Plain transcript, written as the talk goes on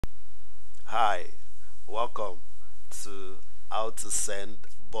Hi, welcome to how to send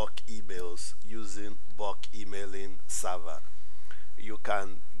bulk emails using bulk emailing server. You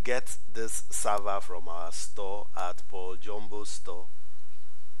can get this server from our store at Paul Jumbo store.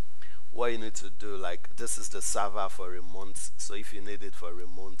 What you need to do, like this is the server for remote. So if you need it for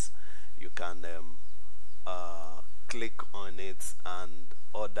remote, you can click on it and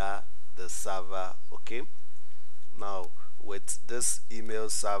order the server. Okay. Now with this email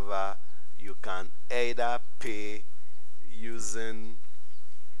server, you can either pay using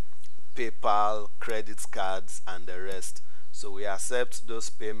PayPal, credit cards, and the rest. So we accept those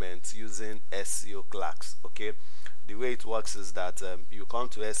payments using SEO Clerks. Okay, the way it works is that you come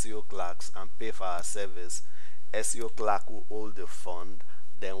to SEO Clerks and pay for our service. SEO Clerk will hold the fund.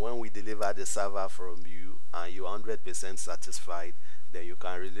 Then when we deliver the server from you and you're 100% satisfied, then you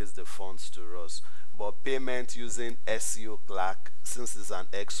can release the funds to us. But payment using SEO Clerk, since it's an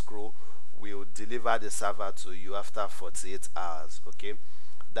escrow, will deliver the server to you after 48 hours. Okay,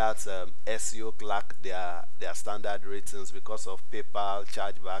 that's SEO Clerk, their standard ratings because of PayPal,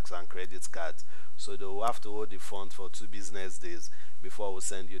 chargebacks, and credit cards. So they will have to hold the fund for 2 business days before we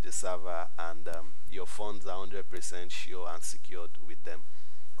send you the server, and your funds are 100% sure and secured with them.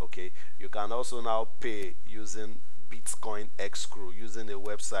 Okay, you can also now pay using Bitcoin escrow using a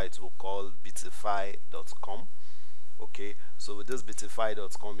website we call bitify.com. Okay, so with this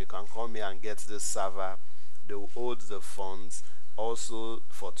bitify.com, you can come here and get this server. They will hold the funds also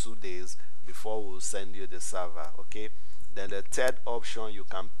for 2 days before we'll send you the server. Okay, then the third option, you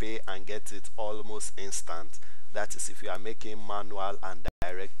can pay and get it almost instant. That is if you are making manual and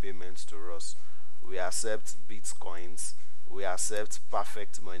direct payments to us. We accept Bitcoins, we accept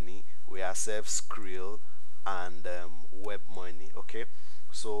Perfect Money, we accept Skrill, and Web Money. Okay,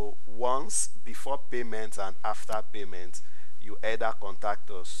 so once before payment and after payment, you either contact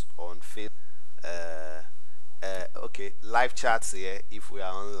us on Facebook, okay, live chats here if we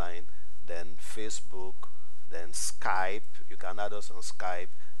are online, then Facebook, then Skype. You can add us on Skype.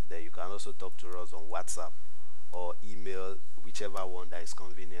 Then you can also talk to us on WhatsApp or email, whichever one that is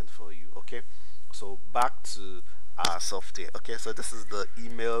convenient for you. Okay, so back to our software. Okay, so this is the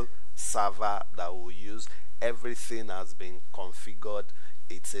email server that we'll use. Everything has been configured.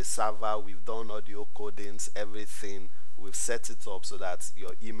 It's a server. We've done audio codings, everything. We've set it up so that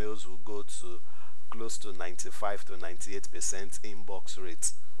your emails will go to close to 95 to 98% inbox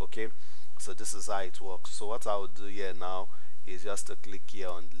rate. Okay, so this is how it works. So what I will do here now is just to click here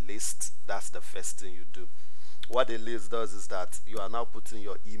on list. That's the first thing you do. What the list does is that you are now putting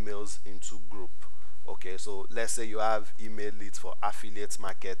your emails into group. Okay, so let's say you have email leads for affiliate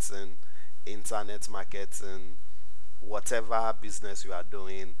marketing, internet marketing, whatever business you are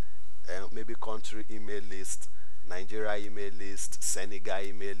doing, maybe country email list, Nigeria email list, Senegal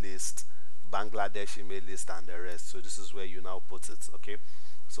email list, Bangladesh email list, and the rest. So this is where you now put it. Okay,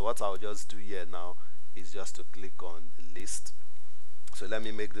 so what I'll just do here now is just to click on list. So let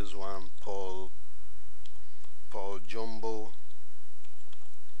me make this one Paul Jumbo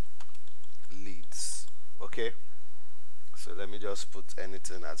leads. Okay, so let me just put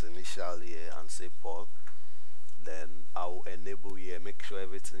anything as initial here and say Paul. Then I'll enable here, make sure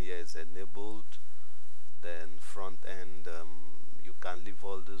everything here is enabled. Then front end, you can leave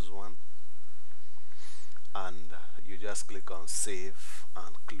all this one, and you just click on save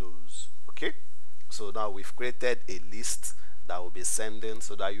and close. Okay, so now we've created a list that will be sending,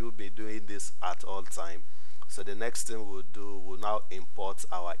 so that you'll be doing this at all time. So the next thing we'll do, we'll now import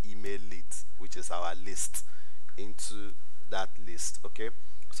our email leads, which is our list, into that list. Okay,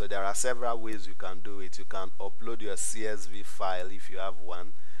 so there are several ways you can do it. You can upload your CSV file if you have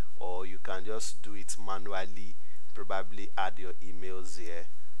one, or you can just do it manually, probably add your emails here.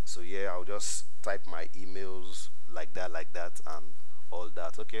 So yeah, I'll just type my emails like that, and all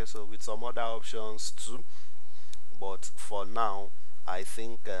that. Okay, so with some other options too, but for now I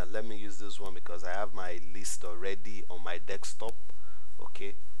think let me use this one because I have my list already on my desktop.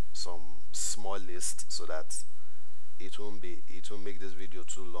 Okay, some small list so that it won't make this video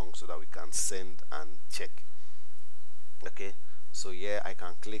too long, so that we can send and check. Okay, so yeah, I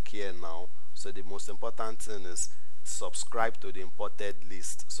can click here now. So the most important thing is subscribe to the imported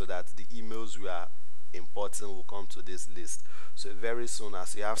list, so that the emails we are importing will come to this list. So very soon,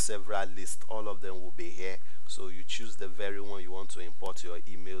 as you have several lists, all of them will be here. So you choose the very one you want to import your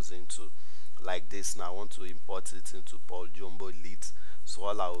emails into. Like this now, I want to import it into Paul Jumbo leads. So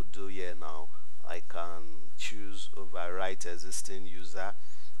all I will do here now, I can choose overwrite existing user.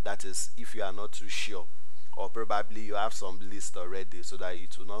 That is if you are not too sure, or probably you have some list already, so that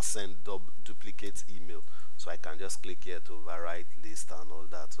it will not send duplicate email. So I can just click here to overwrite list and all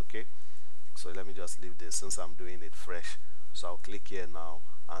that. Okay, So let me just leave this since I'm doing it fresh. So I'll click here now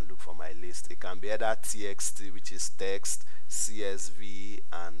and look for my list. It can be either TXT, which is text, CSV,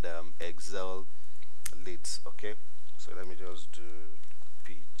 and Excel leads. Okay, so let me just do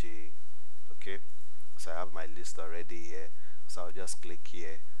PJ. Okay, so I have my list already here, so I'll just click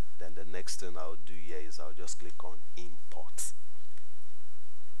here. Then the next thing I'll do here is I'll just click on import.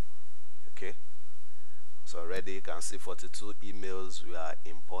 Okay, so already you can see 42 emails were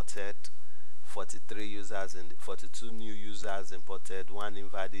imported, 43 users and 42 new users imported, 1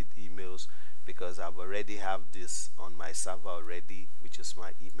 invalid emails, because I've already have this on my server already, which is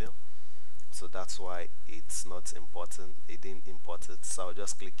my email. So that's why it's not important. It didn't import it. So I'll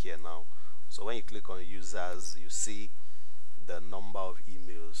just click here now. So when you click on users, you see the number of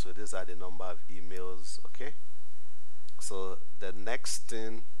emails. So these are the number of emails. Okay, so the next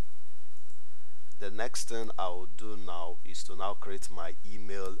thing I'll do now is to now create my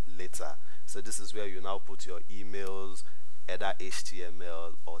email letter. So this is where you now put your emails, either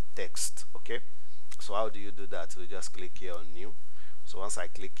HTML or text. Okay, so how do you do that? So you just click here on new. So once I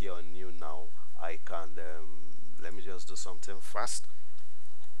click here on new now, I can let me just do something fast.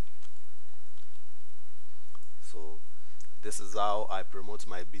 So this is how I promote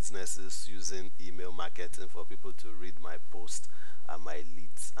my businesses using email marketing for people to read my post and my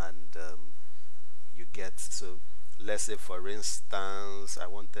leads, and you get. So let's say for instance I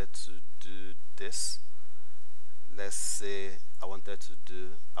wanted to do this. Let's say I wanted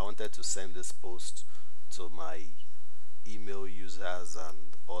to send this post to my email users and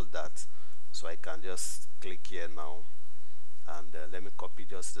all that. So I can just click here now and let me copy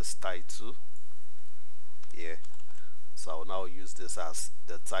just this title here. So I'll now use this as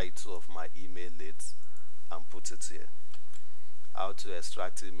the title of my email leads and put it here. How to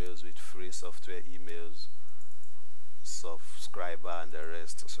extract emails with free software emails, subscriber, and the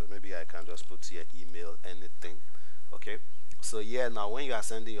rest. So maybe I can just put here email anything. Okay, so yeah, now when you are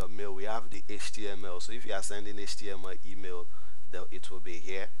sending your mail, we have the HTML. So if you are sending HTML email, then it will be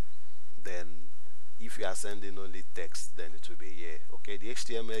here. Then if you are sending only text, then it will be here. Okay, the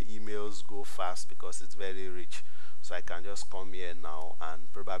HTML emails go fast because it's very rich. So I can just come here now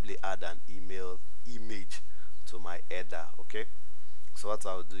and probably add an email image to my header. Okay, so what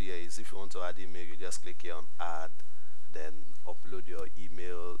I'll do here is, if you want to add email, you just click here on add, then upload your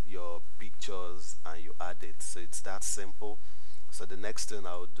email, your pictures, and you add it. So it's that simple. So the next thing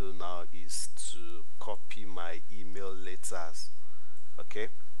I'll do now is to copy my email letters. Okay,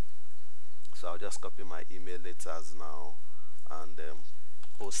 so I'll just copy my email letters now and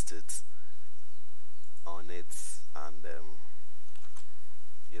post it on it, and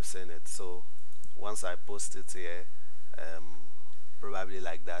you've seen it. So once I post it here, probably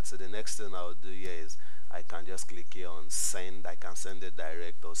like that. So the next thing I'll do here is I can just click here on send. I can send it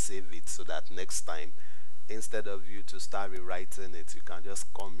direct or save it, so that next time, instead of you to start rewriting it, you can just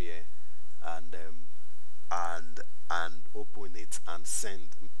come here and open it and send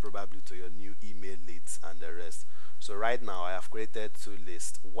probably to your new email leads and the rest. So right now I have created 2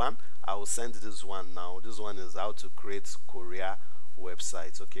 lists. One, I will send this one now. This one is how to create Korea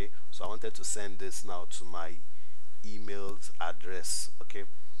websites. Okay, so I wanted to send this now to my email address. Okay,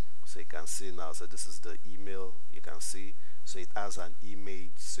 so you can see now. So this is the email, you can see. So it has an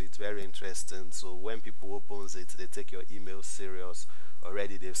image, so it's very interesting. So when people opens it, they take your email serious.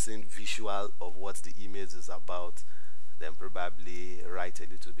 Already they've seen visual of what the image is about, then probably write a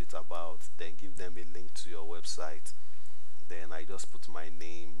little bit about, then give them a link to your website. Then I just put my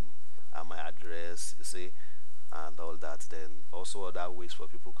name and my address, you see, and all that. Then also other ways for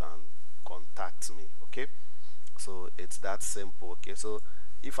people can contact me. Okay, so it's that simple. Okay, so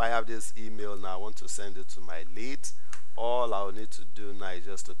if I have this email now, I want to send it to my leads. All I'll need to do now is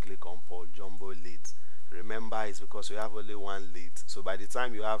just to click on Paul Jumbo leads. Remember, it's because you have only one lead. So by the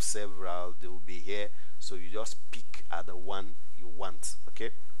time you have several, they will be here. So you just pick at the one you want.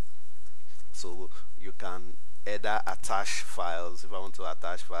 Okay, so you can either attach files. If I want to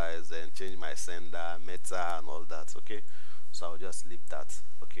attach files, then change my sender, meta, and all that. Okay, so I'll just leave that.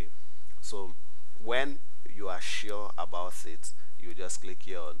 Okay, so when you are sure about it, you just click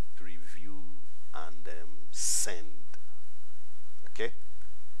here on preview and send. Okay,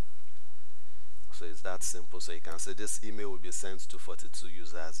 so it's that simple. So you can say this email will be sent to 42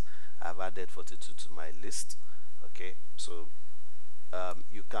 users. I've added 42 to my list. Okay, so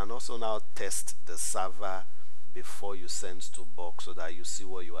you can also now test the server before you send to bulk, so that you see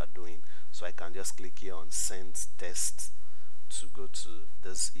what you are doing. So I can just click here on send test to go to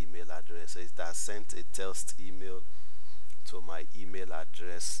this email address. So it has sent a test email to my email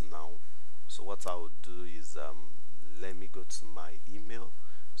address now. So what I will do is let me go to my email.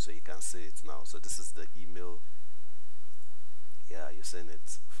 So you can see it now. So this is the email. Yeah, you're seeing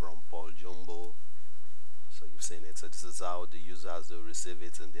it from Paul Jumbo. So you've seen it. So this is how the users will receive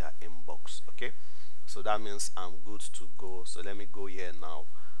it in their inbox. Okay, so that means I'm good to go. So let me go here now.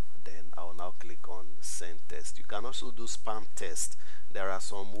 Then I'll now click on send test. You can also do spam test. There are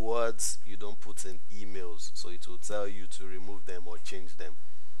some words you don't put in emails, so it will tell you to remove them or change them.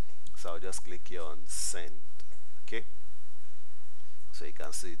 So I'll just click here on send. Okay, so you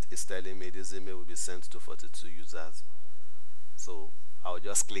can see it's telling me this email will be sent to 42 users. So I'll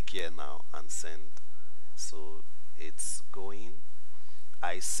just click here now and send. So it's going.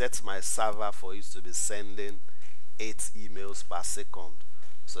 I set my server for it to be sending 8 emails per second,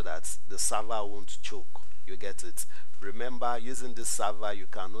 so that the server won't choke. You get it? Remember, using this server you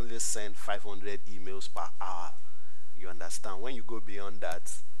can only send 500 emails per hour. You understand? When you go beyond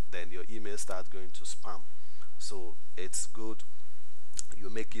that, then your email starts going to spam. So it's good you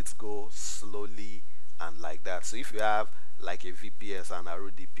make it go slowly and like that. So if you have like a VPS and a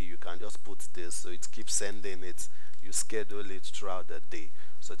RODP, you can just put this so it keeps sending it. You schedule it throughout the day.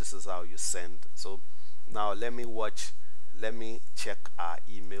 So this is how you send. So now let me check our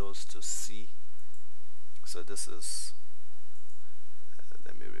emails to see. So this is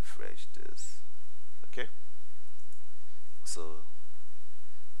let me refresh this. Okay, so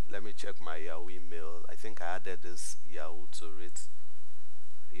let me check my Yahoo email. I think I added this Yahoo to it.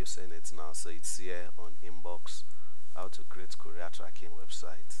 You're seeing it now. So it's here on inbox, how to create courier tracking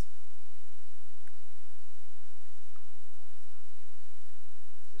websites.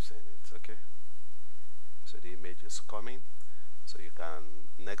 You're seeing it. Okay, so the image is coming. So you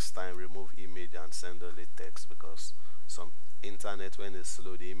can next time remove image and send only text, because some internet, when it's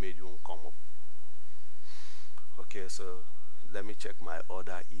slow, the image won't come up. Okay, so let me check my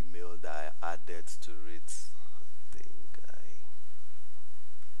other email that I added to it.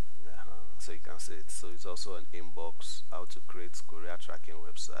 So you can see it. So it's also an inbox, how to create courier tracking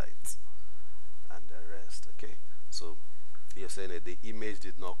websites and the rest. Okay, so you're saying that the image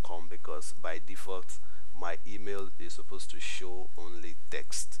did not come because by default my email is supposed to show only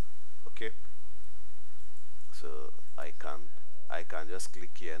text. Okay, so I can just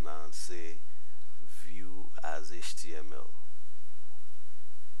click here now and say view as HTML.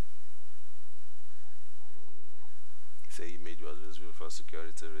 Say image was removed for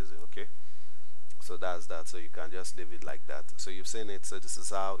security reason. Okay, so that's that. So you can just leave it like that. So you've seen it. So this is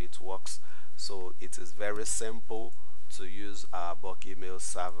how it works. So it is very simple to use our bulk email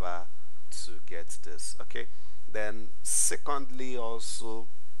server to get this. Okay, then secondly, also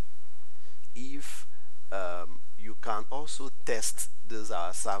if you can also test this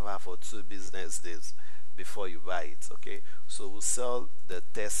our server for 2 business days before you buy it. Okay, so we'll sell the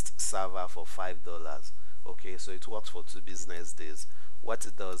test server for $5. Okay, so it works for 2 business days. What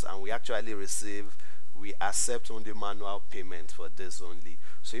it does, and we actually we accept only manual payment for this only.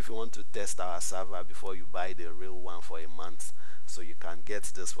 So if you want to test our server before you buy the real one for a month, so you can get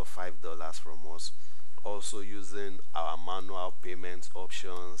this for $5 from us. Also using our manual payment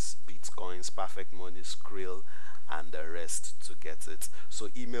options, Bitcoins, Perfect Money, Skrill, and the rest to get it. So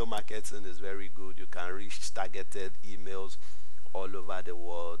email marketing is very good. You can reach targeted emails all over the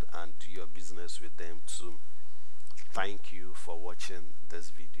world and do your business with them too. Thank you for watching this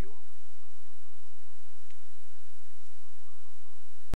video.